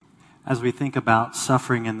As we think about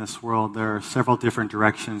suffering in this world, there are several different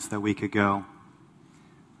directions that we could go.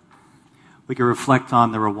 We could reflect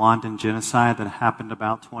on the Rwandan genocide that happened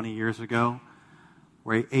about 20 years ago,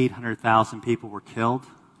 where 800,000 people were killed,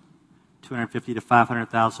 250 to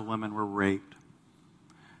 500,000 women were raped.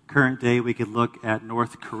 Current day, we could look at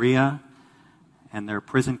North Korea and their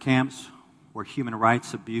prison camps, where human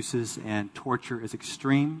rights abuses and torture is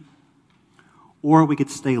extreme. Or we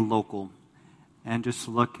could stay local and just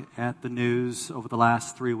look at the news over the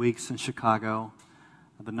last 3 weeks in Chicago,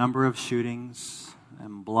 the number of shootings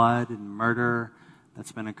and blood and murder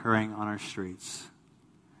that's been occurring on our streets.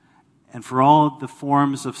 And for all the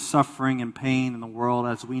forms of suffering and pain in the world,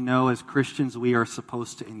 as we know as Christians, we are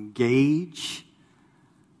supposed to engage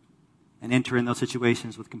and enter in those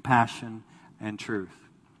situations with compassion and truth.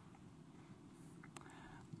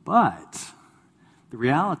 But the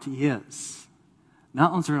reality is,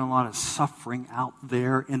 not only is there a lot of suffering out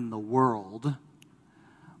there in the world,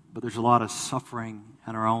 but there's a lot of suffering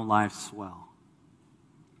in our own lives as well.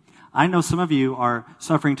 I know some of you are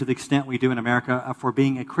suffering to the extent we do in America for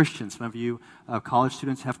being a Christian. Some of you college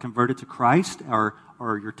students have converted to Christ, or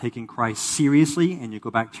you're taking Christ seriously, and you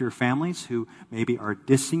go back to your families who maybe are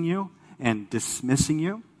dissing you and dismissing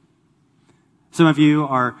you. Some of you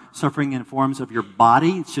are suffering in forms of your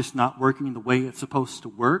body. It's just not working the way it's supposed to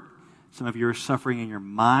work. Some of you are suffering in your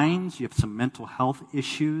minds. You have some mental health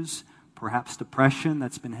issues, perhaps depression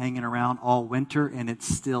that's been hanging around all winter and it's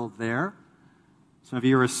still there. Some of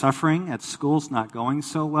you are suffering at school's not going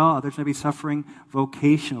so well. Others may be suffering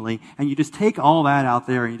vocationally. And you just take all that out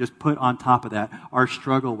there and you just put on top of that our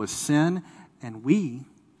struggle with sin, and we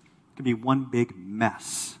can be one big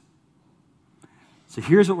mess. So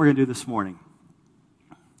here's what we're going to do this morning.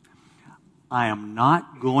 I am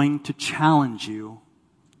not going to challenge you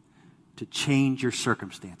to change your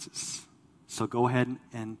circumstances. So go ahead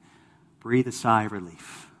and breathe a sigh of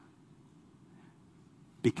relief.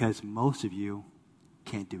 Because most of you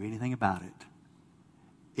can't do anything about it.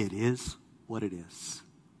 It is what it is.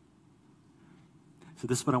 So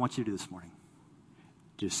this is what I want you to do this morning.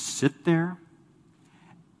 Just sit there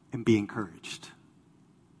and be encouraged.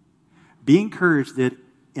 Be encouraged that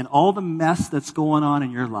in all the mess that's going on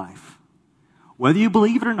in your life, whether you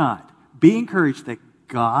believe it or not, be encouraged that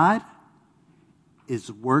God is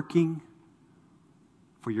working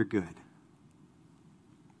for your good.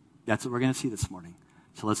 That's what we're going to see this morning.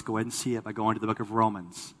 So let's go ahead and see it by going to the book of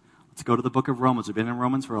Romans. Let's go to the book of Romans. We've been in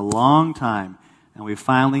Romans for a long time, and we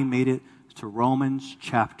finally made it to Romans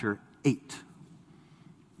chapter 8.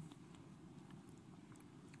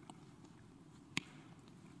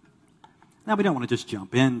 Now, we don't want to just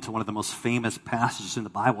jump into one of the most famous passages in the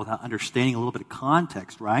Bible without understanding a little bit of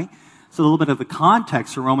context, right? So a little bit of the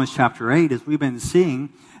context for Romans chapter 8, as we've been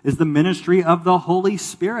seeing, is the ministry of the Holy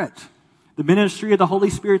Spirit. The ministry of the Holy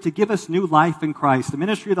Spirit to give us new life in Christ. The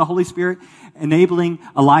ministry of the Holy Spirit enabling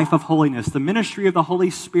a life of holiness. The ministry of the Holy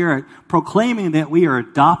Spirit proclaiming that we are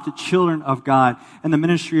adopted children of God. And the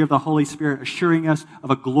ministry of the Holy Spirit assuring us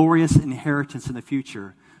of a glorious inheritance in the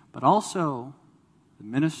future. But also the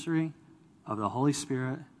ministry of the Holy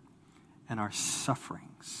Spirit and our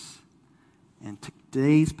sufferings. And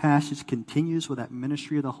today's passage continues with that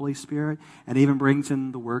ministry of the Holy Spirit and even brings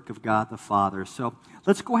in the work of God the Father. So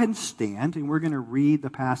let's go ahead and stand, and we're going to read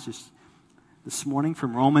the passage this morning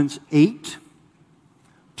from Romans 8,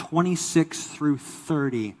 26 through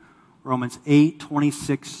 30. Romans 8,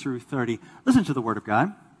 26 through 30. Listen to the Word of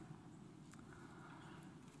God.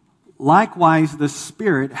 Likewise, the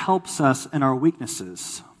Spirit helps us in our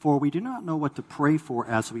weaknesses, for we do not know what to pray for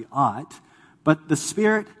as we ought, but the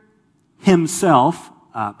Spirit Himself,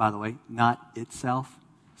 by the way, not itself,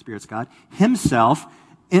 Spirit's God, Himself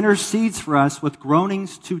intercedes for us with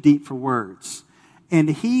groanings too deep for words. And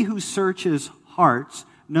He who searches hearts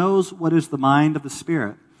knows what is the mind of the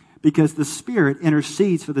Spirit, because the Spirit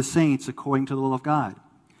intercedes for the saints according to the will of God.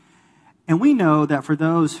 And we know that for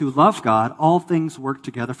those who love God, all things work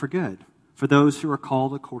together for good, for those who are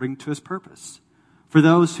called according to His purpose. For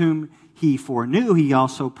those whom He foreknew, He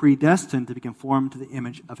also predestined to be conformed to the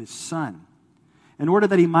image of His Son, in order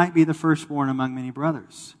that He might be the firstborn among many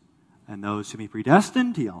brothers. And those whom He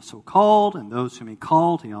predestined, He also called. And those whom He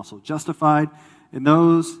called, He also justified. And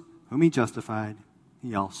those whom He justified,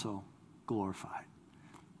 He also glorified.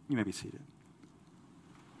 You may be seated.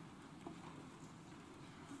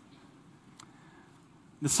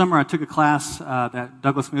 This summer, I took a class that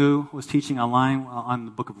Douglas Moo was teaching online on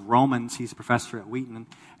the book of Romans. He's a professor at Wheaton,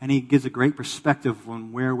 and he gives a great perspective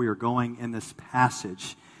on where we are going in this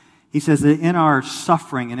passage. He says that in our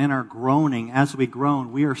suffering and in our groaning, as we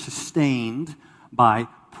groan, we are sustained by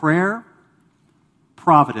prayer,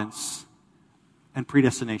 providence, and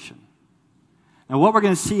predestination. Now, what we're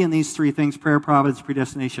going to see in these three things, prayer, providence,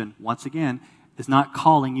 predestination, once again, is not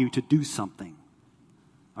calling you to do something.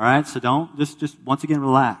 All right? So don't, just once again,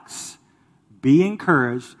 relax. Be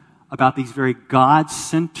encouraged about these very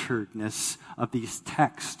God-centeredness of these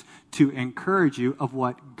texts to encourage you of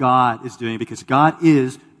what God is doing, because God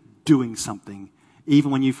is doing something,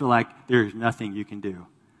 even when you feel like there's nothing you can do.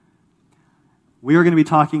 We are going to be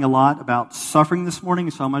talking a lot about suffering this morning,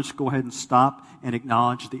 so I'm going to just go ahead and stop and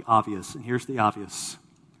acknowledge the obvious. And here's the obvious.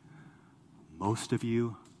 Most of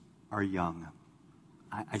you are young.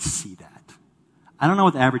 I see that. I don't know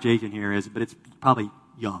what the average age in here is, but it's probably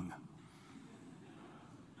young.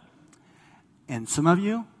 And some of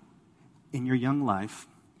you, in your young life,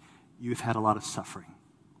 you've had a lot of suffering.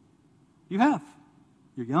 You have.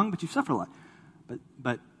 You're young, but you've suffered a lot.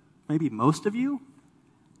 But maybe most of you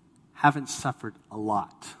haven't suffered a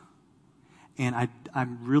lot. And I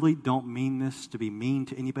really don't mean this to be mean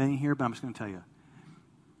to anybody here, but I'm just going to tell you,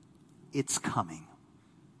 it's coming.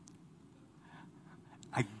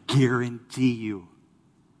 I guarantee you.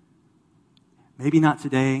 Maybe not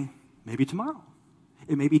today, maybe tomorrow.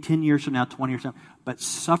 It may be 10 years from now, 20 years from now. But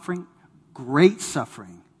suffering, great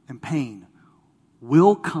suffering and pain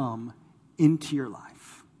will come into your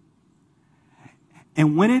life.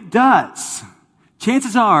 And when it does,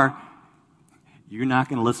 chances are you're not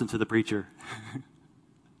going to listen to the preacher.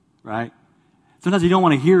 Right? Sometimes you don't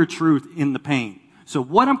want to hear truth in the pain. So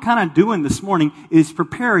what I'm kind of doing this morning is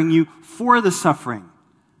preparing you for the suffering.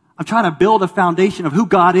 I'm trying to build a foundation of who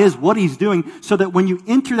God is, what He's doing, so that when you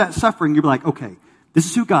enter that suffering, you're like, okay, this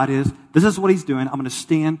is who God is. This is what He's doing. I'm going to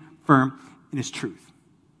stand firm in His truth.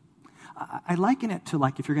 I liken it to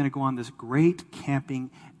like if you're going to go on this great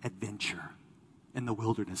camping adventure in the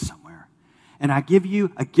wilderness somewhere. And I give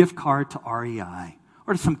you a gift card to REI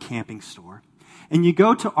or to some camping store. And you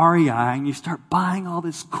go to REI and you start buying all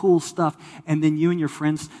this cool stuff. And then you and your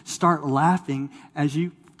friends start laughing as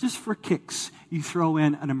you, just for kicks, you throw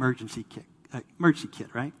in an emergency kit,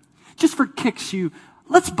 right? Just for kicks,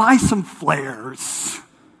 let's buy some flares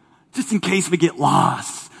just in case we get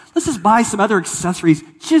lost. Let's just buy some other accessories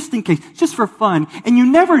just in case, just for fun. And you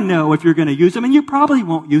never know if you're going to use them, and you probably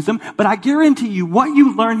won't use them. But I guarantee you, what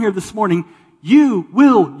you learn here this morning, you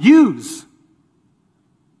will use.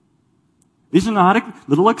 These are not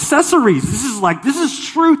little accessories. This is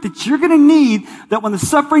truth that you're going to need, that when the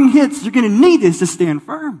suffering hits, you're going to need this to stand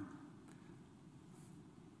firm.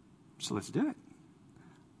 So let's do it.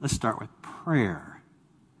 Let's start with prayer.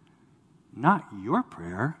 Not your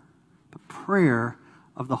prayer, but prayer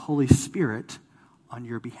of the Holy Spirit on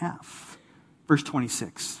your behalf. Verse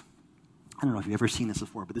 26. I don't know if you've ever seen this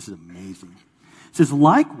before, but this is amazing. It says,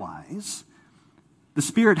 likewise, the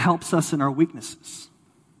Spirit helps us in our weaknesses.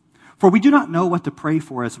 For we do not know what to pray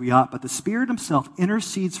for as we ought, but the Spirit Himself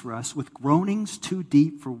intercedes for us with groanings too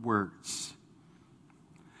deep for words.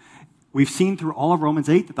 We've seen through all of Romans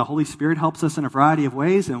 8 that the Holy Spirit helps us in a variety of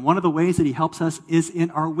ways, and one of the ways that He helps us is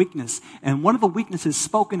in our weakness. And one of the weaknesses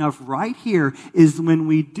spoken of right here is when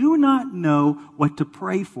we do not know what to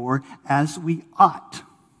pray for as we ought.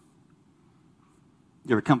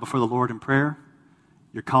 You ever come before the Lord in prayer?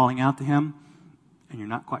 You're calling out to Him, and you're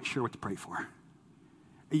not quite sure what to pray for.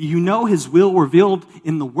 You know His will revealed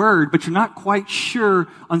in the Word, but you're not quite sure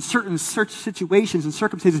on certain situations and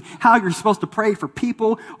circumstances how you're supposed to pray for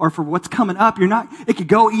people or for what's coming up. It could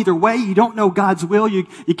go either way. You don't know God's will. You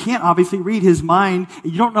can't obviously read His mind.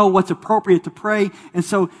 You don't know what's appropriate to pray, and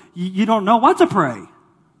so you don't know what to pray.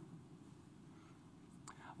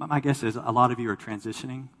 My guess is a lot of you are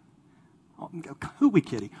transitioning. Who are we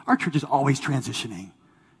kidding? Our church is always transitioning.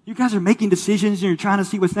 You guys are making decisions and you're trying to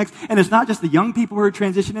see what's next. And it's not just the young people who are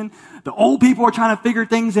transitioning. The old people are trying to figure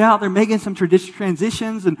things out. They're making some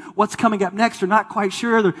transitions and what's coming up next. They're not quite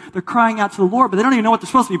sure. They're crying out to the Lord, but they don't even know what they're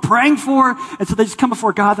supposed to be praying for. And so they just come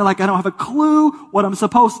before God. They're like, I don't have a clue what I'm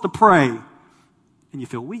supposed to pray. And you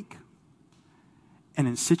feel weak. And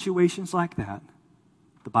in situations like that,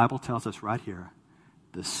 the Bible tells us right here,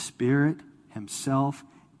 the Spirit Himself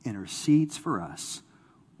intercedes for us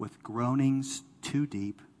with groanings too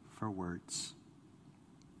deep for words.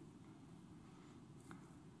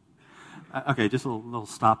 Okay, just a little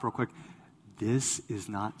stop real quick. This is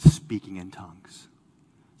not speaking in tongues.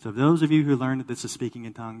 So those of you who learned that this is speaking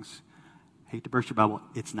in tongues, hate to burst your bubble,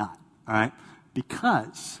 it's not. All right?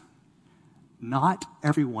 Because not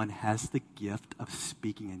everyone has the gift of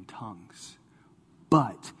speaking in tongues.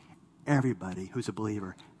 But everybody who's a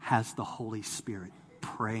believer has the Holy Spirit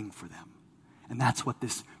praying for them. And that's what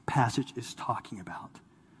this passage is talking about.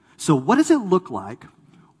 So what does it look like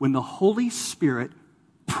when the Holy Spirit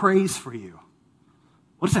prays for you?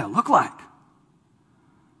 What does that look like?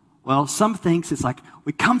 Well, some thinks it's like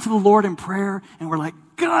we come to the Lord in prayer and we're like,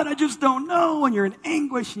 God, I just don't know. And you're in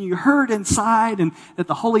anguish and you hurt inside, and that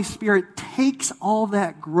the Holy Spirit takes all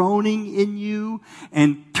that groaning in you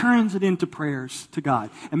and turns it into prayers to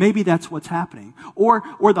God. And maybe that's what's happening. Or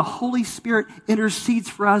the Holy Spirit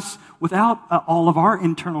intercedes for us without all of our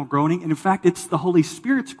internal groaning. And in fact, it's the Holy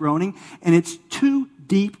Spirit's groaning, and it's too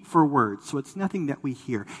deep for words, so it's nothing that we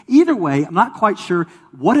hear. Either way, I'm not quite sure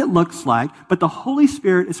what it looks like, but the Holy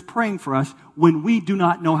Spirit is praying for us when we do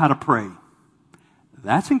not know how to pray.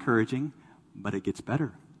 That's encouraging, but it gets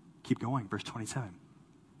better. Keep going, verse 27.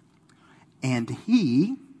 And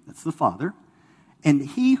he, that's the Father, and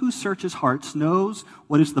he who searches hearts knows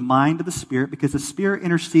what is the mind of the Spirit, because the Spirit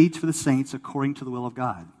intercedes for the saints according to the will of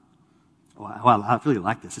God. Wow, I really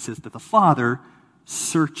like this. It says that the Father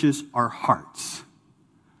searches our hearts.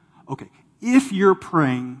 Okay, if you're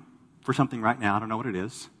praying for something right now, I don't know what it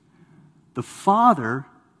is, the Father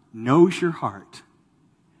knows your heart.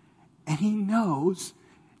 And he knows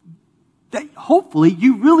that hopefully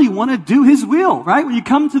you really want to do his will, right? When you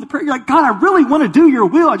come to the prayer, you're like, God, I really want to do your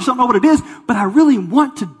will. I just don't know what it is, but I really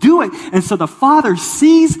want to do it. And so the Father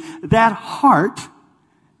sees that heart,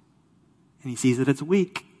 and he sees that it's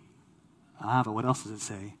weak. But what else does it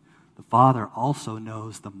say? The Father also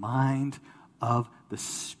knows the mind of the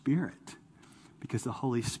Spirit, because the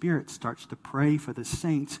Holy Spirit starts to pray for the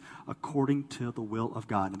saints according to the will of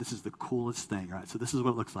God. And this is the coolest thing, right? So this is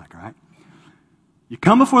what it looks like, right? You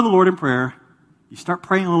come before the Lord in prayer, you start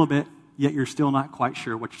praying a little bit, yet you're still not quite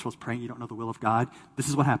sure what you're supposed to pray, you don't know the will of God. This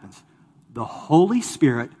is what happens. The Holy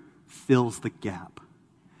Spirit fills the gap,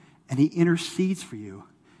 and he intercedes for you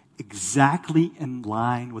exactly in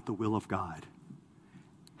line with the will of God.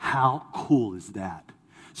 How cool is that?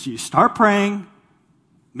 So you start praying,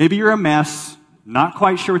 maybe you're a mess, not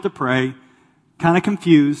quite sure what to pray, kind of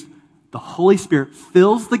confused. The Holy Spirit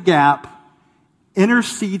fills the gap,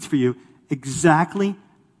 intercedes for you exactly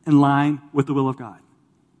in line with the will of God.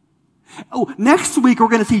 Oh, next week we're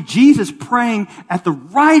going to see Jesus praying at the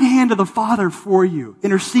right hand of the Father for you,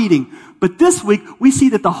 interceding. But this week we see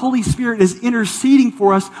that the Holy Spirit is interceding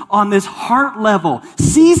for us on this heart level,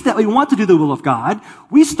 sees that we want to do the will of God.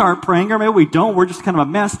 We start praying, or maybe we don't, we're just kind of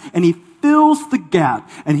a mess, and he fills the gap.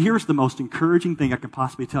 And here's the most encouraging thing I can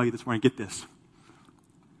possibly tell you this morning. Get this.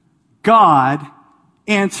 God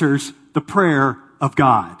answers the prayer of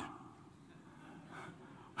God.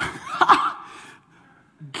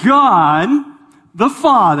 God, the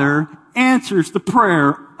Father, answers the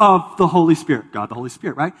prayer of the Holy Spirit. God, the Holy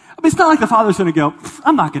Spirit, right? I mean, it's not like the Father's going to go,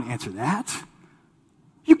 I'm not going to answer that.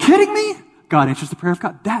 You kidding me? God answers the prayer of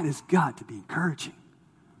God. That is got to be encouraging.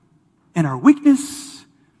 In our weakness,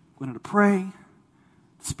 when to pray,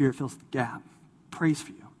 the Spirit fills the gap, prays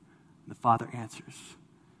for you, and the Father answers,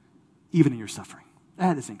 even in your suffering.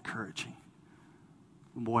 That is encouraging.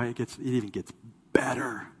 Boy, it even gets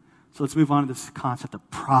better. So let's move on to this concept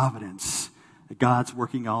of providence, that God's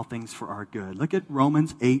working all things for our good. Look at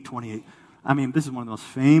Romans 8:28. I mean, this is one of the most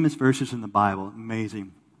famous verses in the Bible.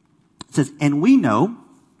 Amazing. It says, and we know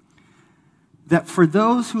that for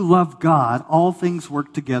those who love God, all things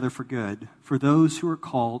work together for good, for those who are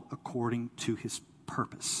called according to his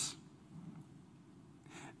purpose.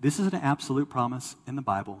 This is an absolute promise in the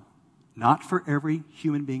Bible, not for every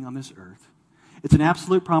human being on this earth. It's an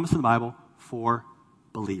absolute promise in the Bible for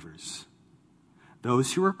believers.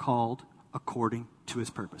 Those who are called according to his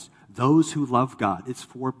purpose. Those who love God. It's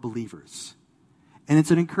for believers. And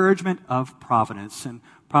it's an encouragement of providence. And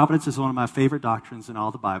providence is one of my favorite doctrines in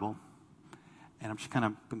all the Bible. And I'm just kind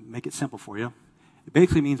of going to make it simple for you. It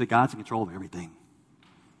basically means that God's in control of everything.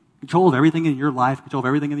 Control of everything in your life, control of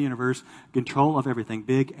everything in the universe, control of everything,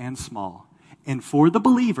 big and small. And for the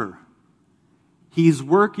believer, he's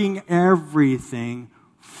working everything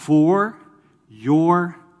for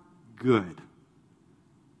your good.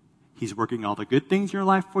 He's working all the good things in your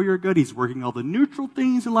life for your good. He's working all the neutral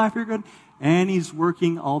things in life for your good. And he's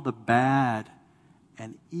working all the bad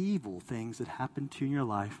and evil things that happen to you in your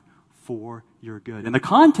life for your good. And the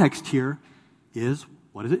context here is,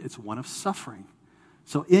 what is it? It's one of suffering.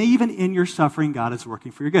 So even in your suffering, God is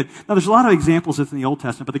working for your good. Now, there's a lot of examples in the Old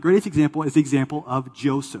Testament, but the greatest example is the example of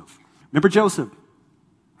Joseph. Remember Joseph?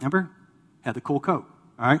 Remember? Had the cool coat,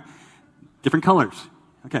 all right? Different colors.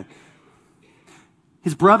 Okay.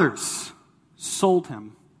 His brothers sold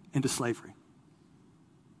him into slavery.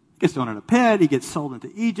 He gets thrown in a pit, he gets sold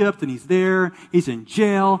into Egypt, and he's there, he's in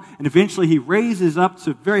jail, and eventually he raises up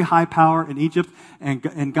to very high power in Egypt,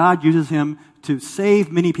 and God uses him to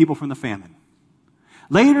save many people from the famine.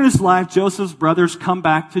 Later in his life, Joseph's brothers come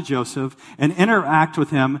back to Joseph and interact with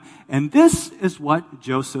him, and this is what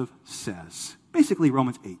Joseph says. basically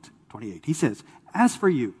Romans 8:28. He says, as for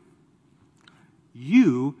you,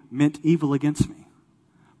 you meant evil against me,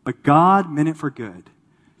 but God meant it for good,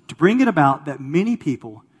 to bring it about that many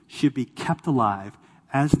people should be kept alive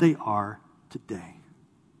as they are today.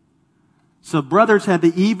 So brothers had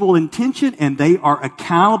the evil intention, and they are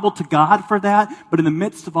accountable to God for that. But in the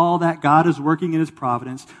midst of all that, God is working in his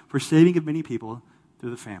providence for saving of many people through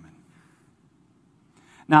the famine.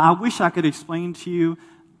 Now, I wish I could explain to you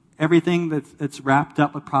everything that's wrapped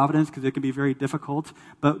up with providence, because it can be very difficult.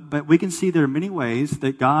 But we can see there are many ways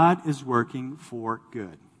that God is working for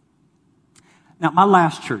good. Now, my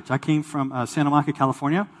last church, I came from Santa Monica,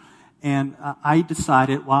 California, and I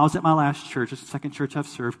decided while I was at my last church, it's the second church I've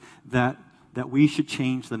served, that we should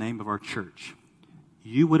change the name of our church.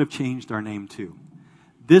 You would have changed our name too.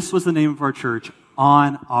 This was the name of our church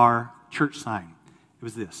on our church sign. It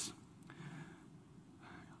was this.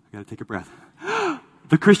 I got to take a breath.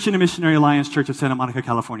 The Christian and Missionary Alliance Church of Santa Monica,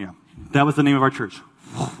 California. That was the name of our church.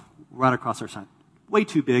 Right across our sign. Way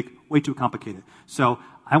too big, way too complicated. So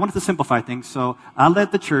I wanted to simplify things, so I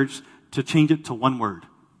led the church to change it to one word.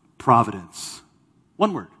 Providence.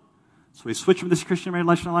 One word. So we switched from this Christian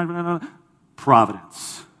Alliance to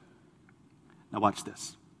Providence. Now watch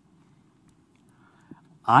this.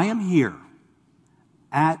 I am here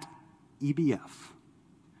at EBF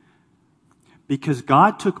because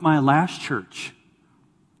God took my last church,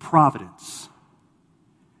 Providence,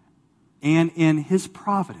 and in his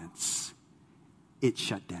providence, it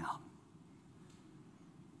shut down.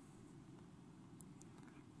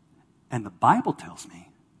 And the Bible tells me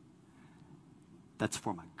that's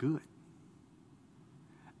for my good.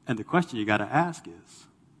 And the question you got to ask is,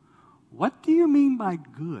 what do you mean by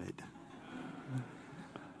good?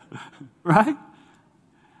 Right?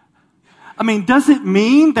 I mean, does it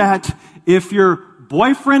mean that if your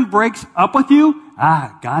boyfriend breaks up with you,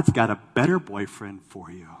 God's got a better boyfriend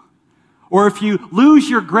for you? Or if you lose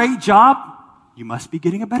your great job, you must be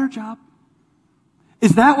getting a better job.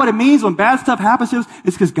 Is that what it means when bad stuff happens to us?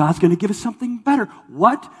 It's because God's going to give us something better.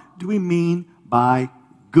 What do we mean by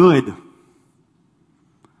good?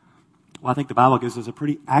 Well, I think the Bible gives us a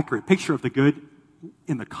pretty accurate picture of the good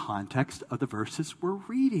in the context of the verses we're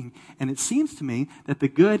reading. And it seems to me that the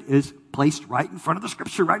good is placed right in front of the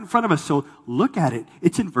scripture, right in front of us. So look at it.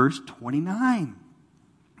 It's in verse 29.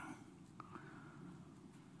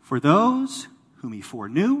 For those whom he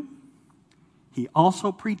foreknew, he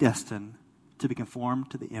also predestined to be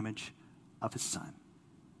conformed to the image of his Son.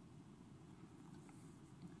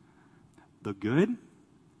 The good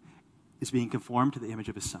is being conformed to the image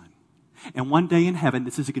of his Son. And one day in heaven,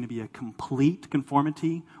 this is going to be a complete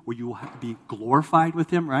conformity where you will be glorified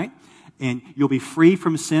with him, right? And you'll be free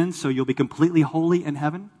from sin, so you'll be completely holy in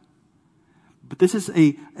heaven. But this is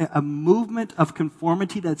a movement of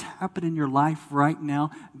conformity that's happened in your life right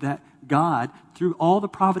now, that God, through all the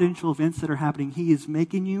providential events that are happening, he is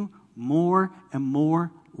making you more and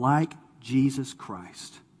more like Jesus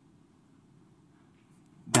Christ.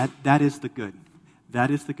 That is the good.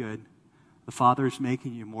 That is the good. The Father is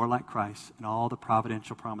making you more like Christ and all the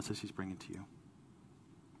providential promises he's bringing to you.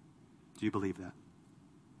 Do you believe that?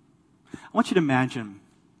 I want you to imagine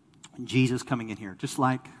Jesus coming in here, just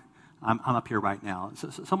like I'm up here right now. So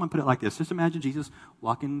someone put it like this. Just imagine Jesus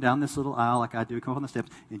walking down this little aisle like I do, come up on the steps,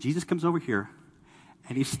 and Jesus comes over here,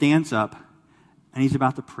 and he stands up, and he's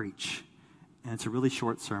about to preach. And it's a really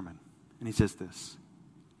short sermon. And he says this.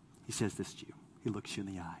 He says this to you. He looks you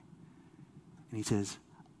in the eye. And he says,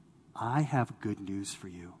 I have good news for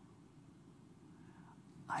you.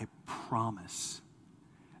 I promise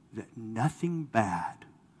that nothing bad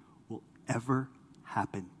will ever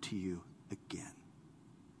happen to you again.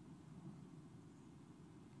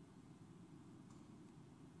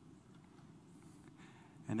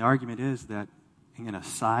 And the argument is that in a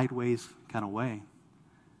sideways kind of way,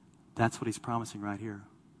 that's what he's promising right here.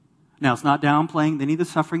 Now, it's not downplaying any of the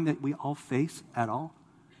suffering that we all face at all,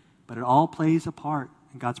 but it all plays a part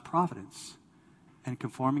in God's providence and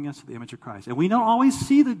conforming us to the image of Christ. And we don't always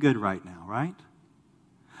see the good right now, right?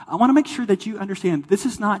 I want to make sure that you understand this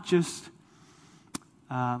is not just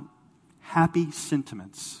happy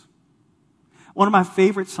sentiments. One of my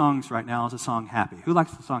favorite songs right now is the song Happy. Who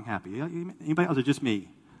likes the song Happy? Anybody else or just me?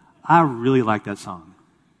 I really like that song.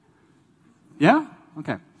 Yeah?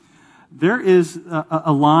 Okay. There is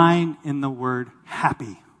a line in the word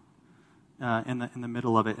happy in the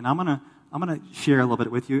middle of it. And I'm gonna share a little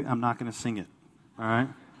bit with you. I'm not going to sing it. All right?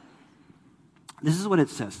 This is what it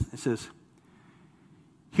says. It says,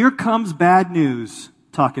 here comes bad news,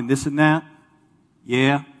 talking this and that.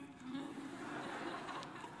 Yeah.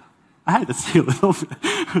 I had to say a little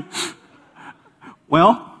bit.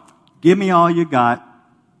 Well, Give me all you got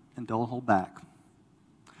and don't hold back.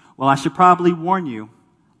 Well, I should probably warn you,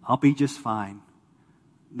 I'll be just fine.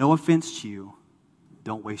 No offense to you.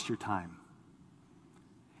 Don't waste your time.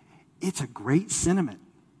 It's a great sentiment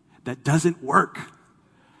that doesn't work.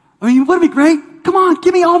 I mean, wouldn't it be great? Come on,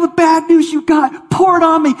 give me all the bad news you got. Pour it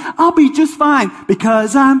on me. I'll be just fine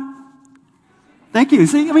because Thank you.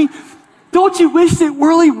 See, I mean, don't you wish it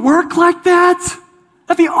really worked like that?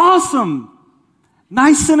 That'd be awesome.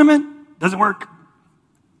 Nice sentiment, doesn't work.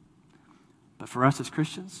 But for us as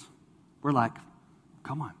Christians, we're like,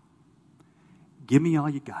 come on. Give me all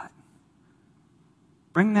you got.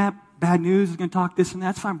 Bring that bad news, is going to talk this and that.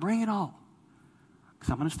 That's fine. Bring it all.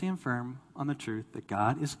 Because I'm going to stand firm on the truth that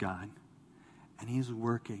God is God and He is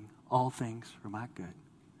working all things for my good.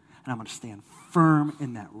 And I'm going to stand firm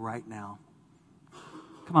in that right now.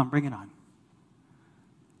 Come on, bring it on.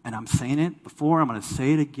 And I'm saying it before, I'm going to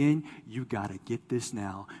say it again. You got to get this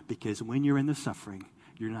now, because when you're in the suffering,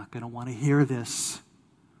 you're not going to want to hear this.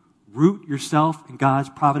 Root yourself in God's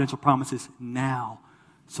providential promises now.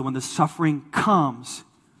 So when the suffering comes,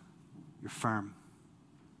 you're firm.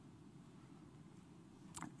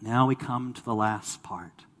 Now we come to the last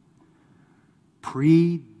part.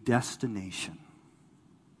 Predestination.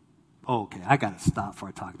 Okay, I got to stop before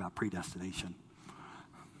I talk about predestination.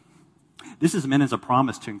 This is meant as a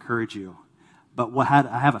promise to encourage you. But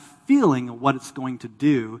I have a feeling of what it's going to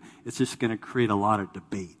do, it's just going to create a lot of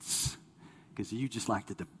debates. Because you just like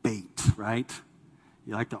to debate, right?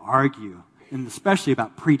 You like to argue, and especially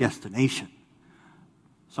about predestination.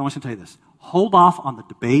 So I want to tell you this. Hold off on the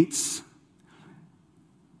debates.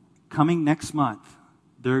 Coming next month,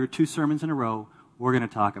 there are 2 sermons in a row. We're going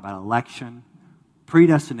to talk about election,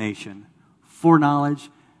 predestination, foreknowledge,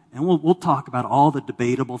 and we'll talk about all the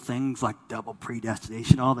debatable things like double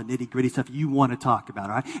predestination, all the nitty-gritty stuff you want to talk about,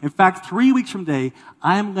 all right? In fact, 3 weeks from today,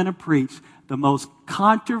 I'm going to preach the most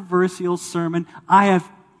controversial sermon I have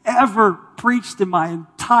ever preached in my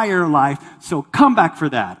entire life. So come back for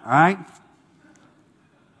that, all right?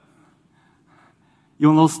 You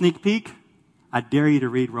want a little sneak peek? I dare you to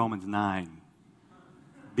read Romans 9.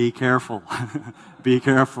 Be careful. Be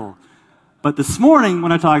careful. But this morning,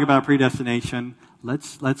 when I talk about predestination,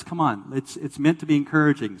 let's come on. It's meant to be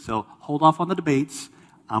encouraging. So hold off on the debates.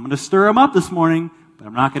 I'm going to stir them up this morning, but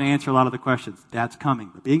I'm not going to answer a lot of the questions. That's coming.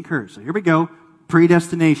 But be encouraged. So here we go.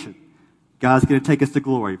 Predestination. God's going to take us to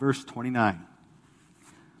glory. Verse 29.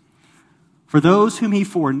 For those whom He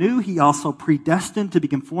foreknew, He also predestined to be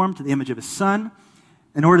conformed to the image of His Son,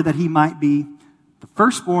 in order that He might be the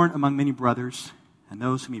firstborn among many brothers. And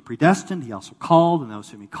those whom He predestined, He also called. And those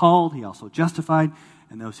whom He called, He also justified.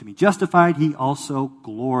 And those whom He justified, He also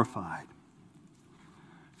glorified.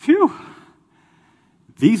 Phew.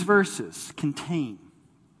 These verses contain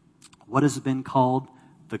what has been called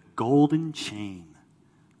the golden chain.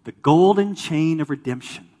 The golden chain of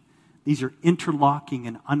redemption. These are interlocking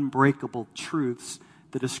and unbreakable truths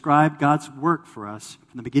that describe God's work for us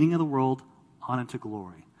from the beginning of the world on into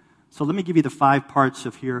glory. So let me give you the 5 parts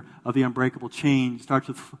of the unbreakable chain. It starts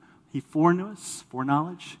with He foreknew us,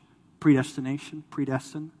 foreknowledge, predestination,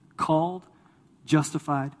 predestined, called,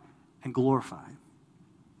 justified, and glorified.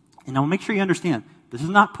 And now make sure you understand, this is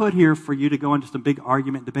not put here for you to go into some big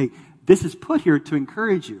argument debate. This is put here to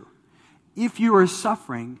encourage you. If you are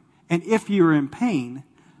suffering and if you are in pain,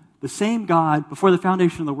 the same God before the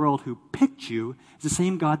foundation of the world who picked you is the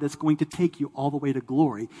same God that's going to take you all the way to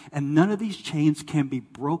glory. And none of these chains can be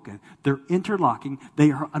broken. They're interlocking.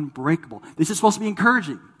 They are unbreakable. This is supposed to be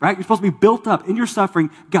encouraging, right? You're supposed to be built up. In your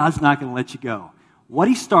suffering, God's not going to let you go. What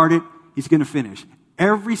He started, He's going to finish.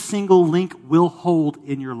 Every single link will hold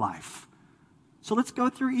in your life. So let's go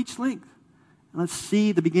through each link. And let's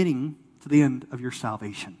see the beginning to the end of your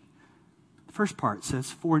salvation. The first part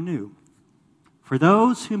says, foreknew. For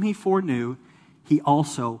those whom He foreknew, He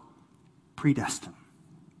also predestined.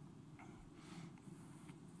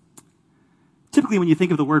 Typically, when you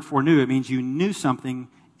think of the word foreknew, it means you knew something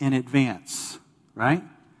in advance, right?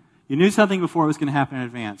 You knew something before it was going to happen in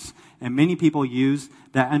advance. And many people use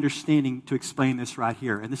that understanding to explain this right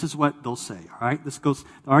here. And this is what they'll say, all right? The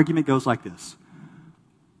argument goes like this.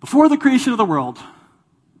 Before the creation of the world,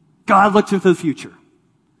 God looked into the future.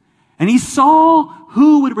 And He saw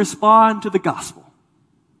who would respond to the gospel.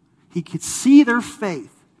 He could see their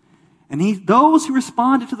faith. And those who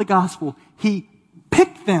responded to the gospel, He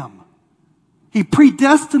picked them. He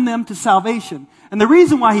predestined them to salvation. And the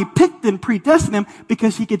reason why He picked and predestined them,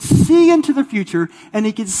 because He could see into the future and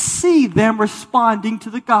He could see them responding to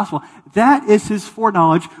the gospel. That is His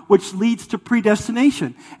foreknowledge, which leads to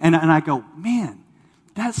predestination. And I go, man,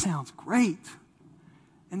 that sounds great.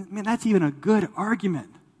 And man, that's even a good argument.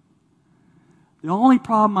 The only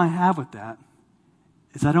problem I have with that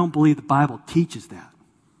is I don't believe the Bible teaches that.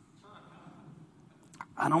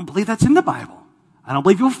 I don't believe that's in the Bible. I don't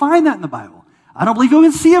believe you'll find that in the Bible. I don't believe you'll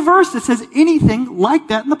even see a verse that says anything like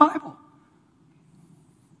that in the Bible.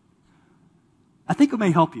 I think what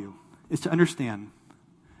may help you is to understand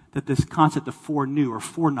that this concept of foreknew or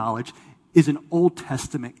foreknowledge is an Old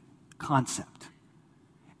Testament concept.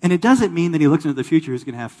 And it doesn't mean that he looks into the future who's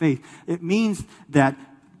going to have faith. It means that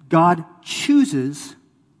God chooses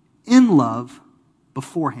in love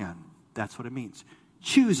beforehand. That's what it means.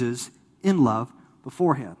 Chooses in love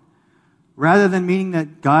beforehand. Rather than meaning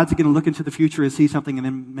that God's going to look into the future and see something and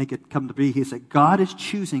then make it come to be, he said God is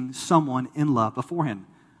choosing someone in love beforehand.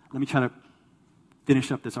 Let me try to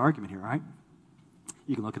finish up this argument here, all right?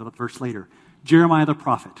 You can look at the verse later. Jeremiah the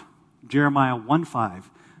prophet, Jeremiah 1:5,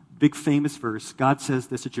 big famous verse. God says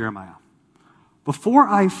this to Jeremiah. Before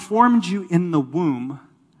I formed you in the womb,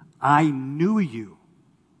 I knew you.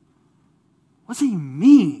 What does he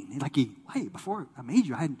mean? Wait, before I made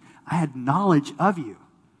you, I had knowledge of you.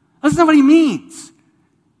 That's not what he means.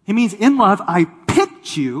 He means in love, I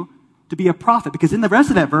picked you to be a prophet. Because in the rest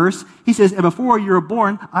of that verse, he says, and before you were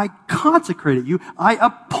born, I consecrated you. I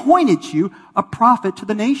appointed you a prophet to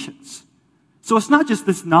the nations. So it's not just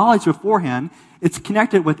this knowledge beforehand. It's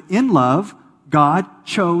connected with in love, God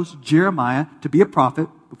chose Jeremiah to be a prophet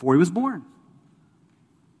before he was born.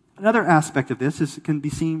 Another aspect of this can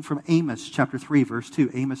be seen from Amos chapter 3, verse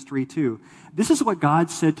 2. Amos 3:2. This is what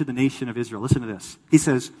God said to the nation of Israel. Listen to this. He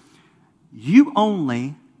says, you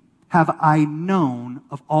only have I known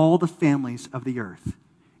of all the families of the earth.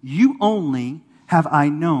 You only have I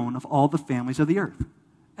known of all the families of the earth.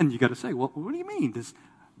 And you got to say, well, what do you mean? Does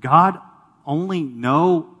God only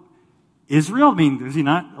know Israel? I mean, is he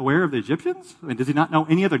not aware of the Egyptians? I mean, does he not know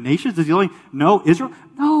any other nations? Does he only know Israel?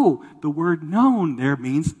 No, the word known there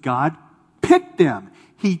means God picked them.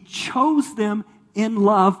 He chose them in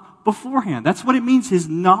love beforehand. That's what it means, his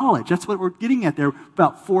knowledge. That's what we're getting at there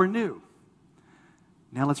about foreknew.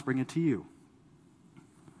 Now let's bring it to you.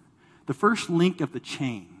 The first link of the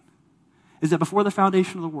chain is that before the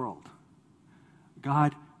foundation of the world,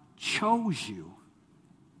 God chose you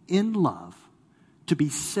in love to be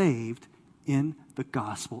saved in the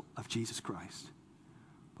gospel of Jesus Christ.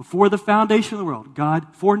 Before the foundation of the world,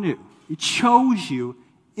 God foreknew. He chose you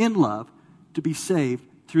in love to be saved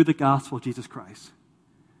through the gospel of Jesus Christ.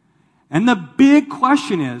 And the big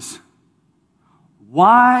question is,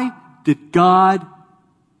 why did God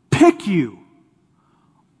pick you?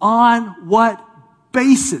 On what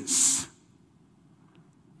basis?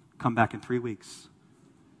 Come back in 3 weeks.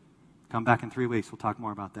 Come back in 3 weeks. We'll talk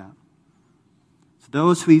more about that. So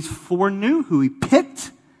those who he foreknew, who he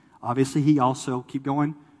picked, obviously he also, keep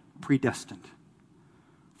going, predestined.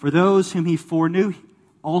 For those whom he foreknew, he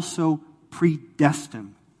also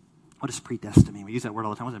predestined. What does predestined mean? We use that word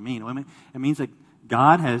all the time. What does it mean? It means that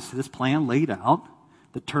God has this plan laid out,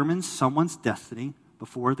 determines someone's destiny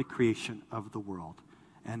before the creation of the world.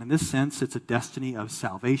 And in this sense, it's a destiny of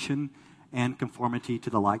salvation and conformity to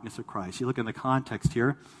the likeness of Christ. You look in the context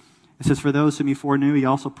here. It says, for those whom he foreknew, he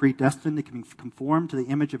also predestined to be conformed to the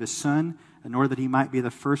image of his Son, in order that he might be the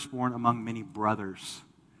firstborn among many brothers.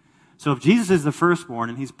 So if Jesus is the firstborn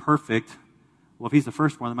and he's perfect, well, if he's the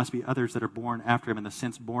firstborn, there must be others that are born after him, in the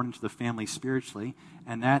sense born into the family spiritually,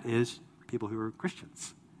 and that is people who are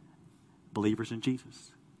Christians, believers in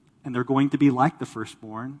Jesus. And they're going to be like the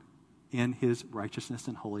firstborn in his righteousness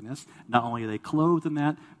and holiness. Not only are they clothed in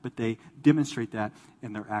that, but they demonstrate that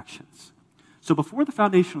in their actions. So before the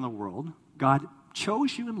foundation of the world, God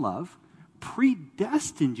chose you in love,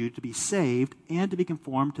 predestined you to be saved, and to be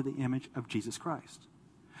conformed to the image of Jesus Christ.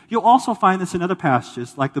 You'll also find this in other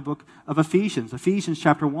passages, like the book of Ephesians. Ephesians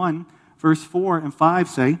chapter 1, verse 4 and 5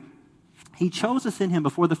 say, he chose us in him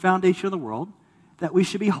before the foundation of the world, that we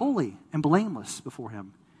should be holy and blameless before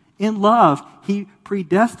him. In love, he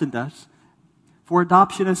predestined us for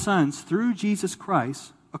adoption as sons through Jesus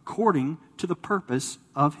Christ, according to the purpose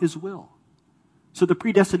of his will. So the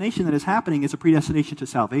predestination that is happening is a predestination to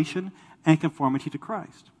salvation and conformity to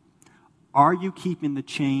Christ. Are you keeping the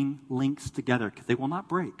chain links together? Because they will not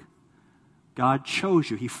break. God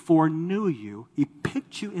chose you. He foreknew you. He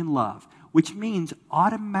picked you in love, which means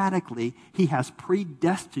automatically he has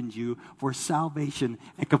predestined you for salvation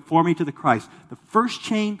and conformity to the Christ. The first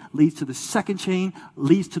chain leads to the second chain,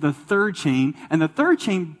 leads to the third chain, and the third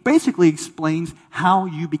chain basically explains how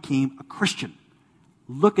you became a Christian.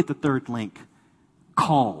 Look at the third link.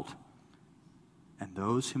 Called. And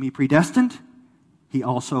those whom he predestined, he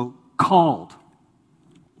also called.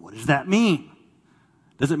 What does that mean?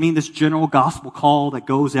 Does it mean this general gospel call that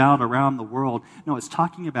goes out around the world? No, it's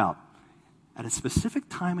talking about at a specific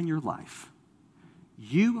time in your life,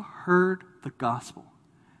 you heard the gospel.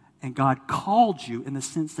 And God called you in the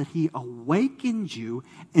sense that he awakened you,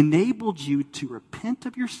 enabled you to repent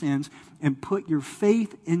of your sins and put your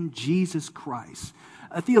faith in Jesus Christ.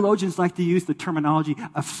 Theologians like to use the terminology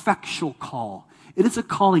effectual call. It is a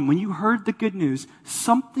calling. When you heard the good news,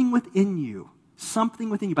 something within you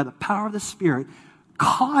by the power of the Spirit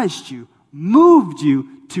caused you, moved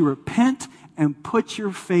you to repent and put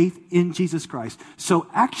your faith in Jesus Christ. So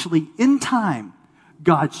actually, in time,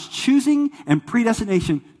 God's choosing and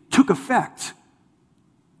predestination took effect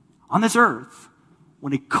on this earth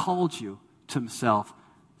when he called you to himself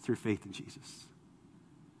through faith in Jesus.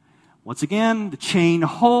 Once again, the chain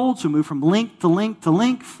holds. We move from link to link to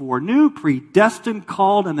link. Foreknew, predestined,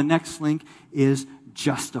 called, and the next link is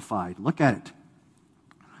justified. Look at it.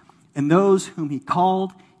 And those whom he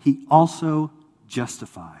called, he also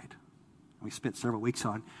justified. We spent several weeks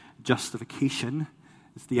on justification.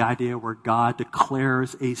 It's the idea where God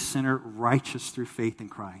declares a sinner righteous through faith in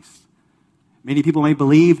Christ. Many people may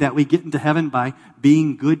believe that we get into heaven by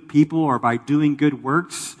being good people or by doing good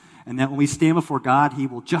works, and that when we stand before God, he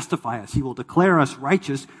will justify us. He will declare us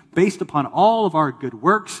righteous based upon all of our good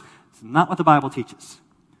works. It's not what the Bible teaches.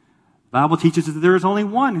 The Bible teaches that there is only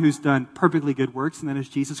one who's done perfectly good works, and that is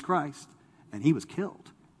Jesus Christ. And he was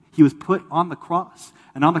killed. He was put on the cross.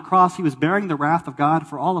 And on the cross, he was bearing the wrath of God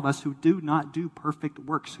for all of us who do not do perfect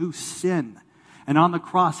works, who sin. And on the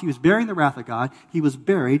cross, he was bearing the wrath of God. He was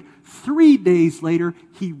buried. 3 days later,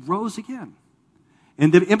 he rose again.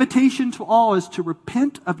 And the invitation to all is to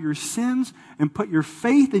repent of your sins and put your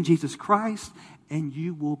faith in Jesus Christ, and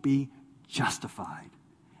you will be justified.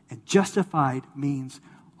 And justified means,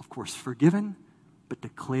 of course, forgiven, but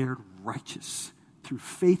declared righteous through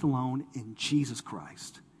faith alone in Jesus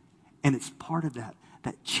Christ. And it's part of that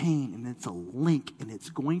chain, and it's a link, and it's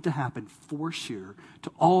going to happen for sure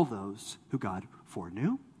to all those who God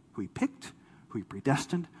foreknew, who he picked, who he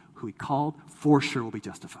predestined, who he called, for sure will be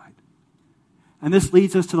justified. And this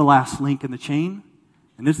leads us to the last link in the chain,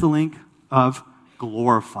 and this is the link of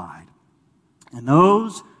glorified. And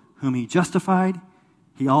those whom he justified,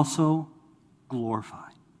 he also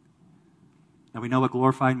glorified. Now we know what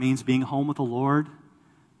glorified means: being home with the Lord,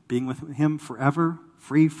 being with him forever,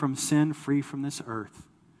 free from sin, free from this earth.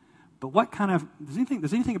 But what kind of, does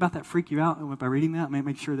anything about that freak you out by reading that?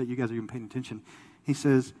 Make sure that you guys are even paying attention. He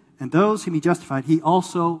says, and those whom he justified, he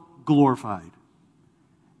also glorified.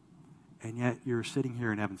 And yet you're sitting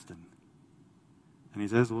here in Evanston. And he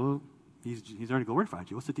says, well, he's already glorified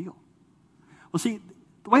you. What's the deal? Well, see,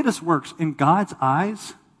 the way this works, in God's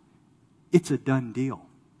eyes, it's a done deal.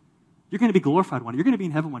 You're going to be glorified one day. You're going to be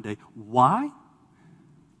in heaven one day. Why?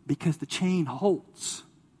 Because the chain holds.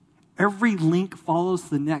 Every link follows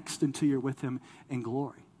the next until you're with him in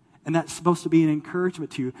glory. And that's supposed to be an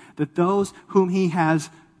encouragement to you that those whom he has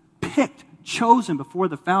picked, chosen before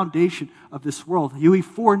the foundation of this world, who he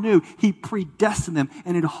foreknew, he predestined them,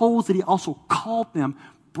 and it holds that he also called them,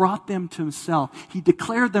 brought them to himself. He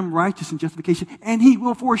declared them righteous in justification, and he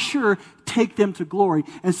will for sure take them to glory.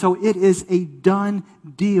 And so it is a done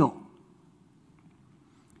deal.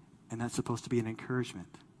 And that's supposed to be an encouragement.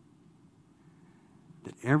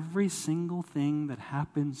 That every single thing that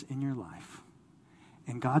happens in your life,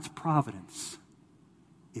 in God's providence,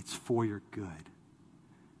 it's for your good.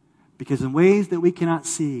 Because in ways that we cannot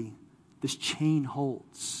see, this chain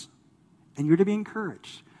holds. And you're to be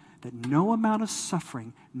encouraged that no amount of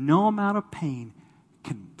suffering, no amount of pain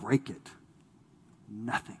can break it.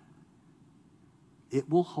 Nothing. It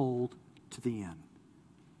will hold to the end.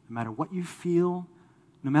 No matter what you feel,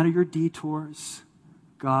 no matter your detours,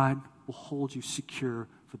 God will hold you secure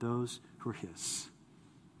for those who are his.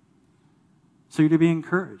 So you're to be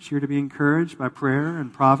encouraged. You're to be encouraged by prayer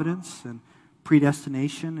and providence and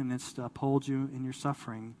predestination, and it's to uphold you in your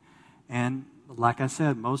suffering. And like I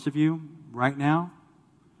said, most of you right now,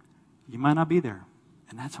 you might not be there.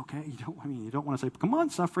 And that's okay. You don't want to say, come on,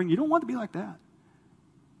 suffering. You don't want to be like that.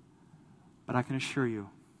 But I can assure you,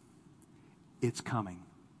 it's coming.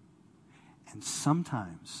 And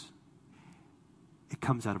sometimes it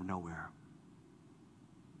comes out of nowhere.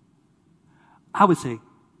 I would say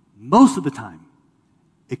most of the time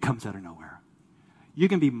it comes out of nowhere. You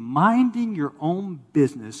can be minding your own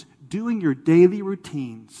business, doing your daily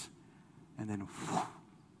routines, and then whew.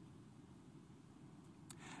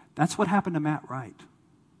 That's what happened to Matt Wright.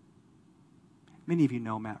 Many of you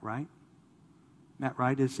know Matt Wright. Matt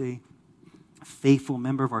Wright is a faithful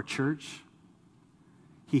member of our church.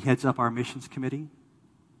 He heads up our missions committee.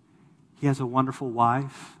 He has a wonderful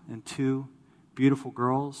wife and 2 beautiful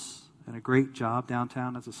girls and a great job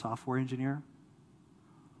downtown as a software engineer.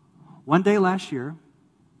 One day last year,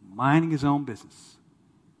 minding his own business,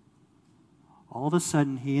 all of a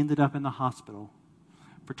sudden he ended up in the hospital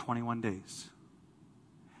for 21 days.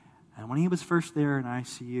 And when he was first there in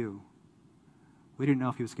ICU, we didn't know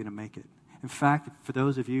if he was going to make it. In fact, for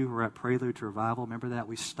those of you who were at Prelude to Revival, remember that?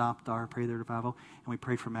 We stopped our Prelude to Revival, and we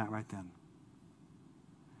prayed for Matt right then.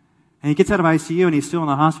 And he gets out of ICU, and he's still in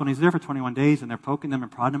the hospital, and he's there for 21 days, and they're poking him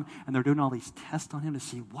and prodding him, and they're doing all these tests on him to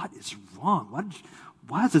see what is wrong.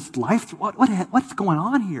 Why is his life, what's going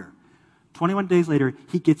on here? 21 days later,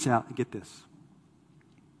 he gets out, and get this.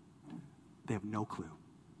 They have no clue.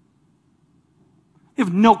 They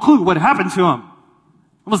have no clue what happened to him.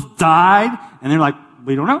 Almost died, and they're like,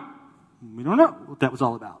 we don't know. We don't know what that was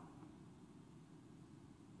all about.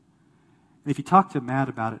 And if you talk to Matt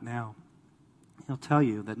about it now, he'll tell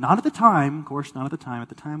you that not at the time, of course, not at the time. At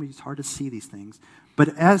the time, it's hard to see these things.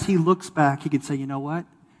 But as he looks back, he can say, you know what?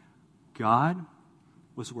 God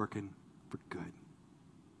was working for good.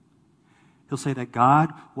 He'll say that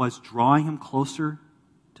God was drawing him closer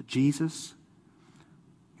to Jesus.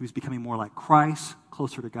 He was becoming more like Christ,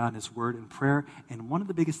 closer to God in his word and prayer. And one of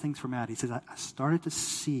the biggest things for Matt, he says, I started to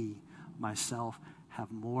see myself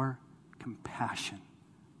have more compassion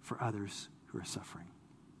for others who are suffering.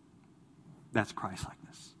 That's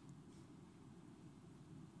Christ-likeness.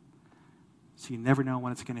 So you never know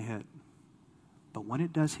when it's going to hit. But when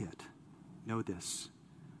it does hit, know this.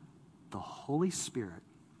 The Holy Spirit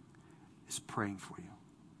is praying for you.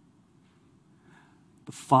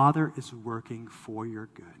 The Father is working for your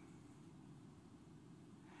good.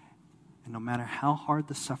 And no matter how hard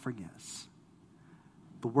the suffering is,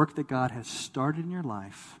 the work that God has started in your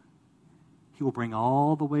life, he will bring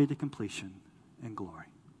all the way to completion and glory.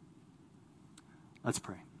 Let's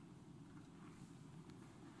pray.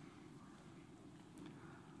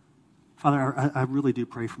 Father, I really do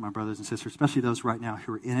pray for my brothers and sisters, especially those right now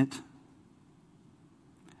who are in it.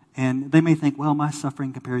 And they may think, well, my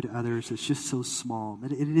suffering compared to others is just so small.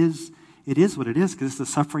 But it is what it is, because it's the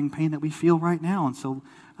suffering pain that we feel right now. And so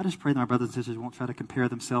I just pray that my brothers and sisters won't try to compare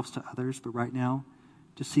themselves to others, but right now,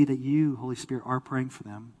 just see that you, Holy Spirit, are praying for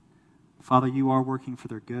them. Father, you are working for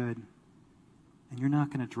their good. And you're not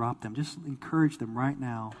going to drop them. Just encourage them right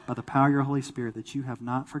now by the power of your Holy Spirit that you have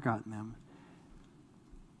not forgotten them.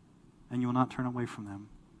 And you will not turn away from them.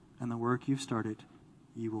 And the work you've started,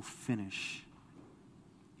 you will finish.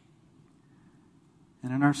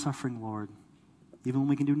 And in our suffering, Lord, even when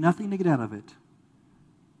we can do nothing to get out of it,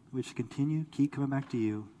 we should continue, keep coming back to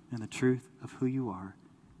you and the truth of who you are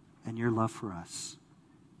and your love for us.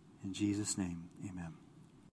 In Jesus' name, amen.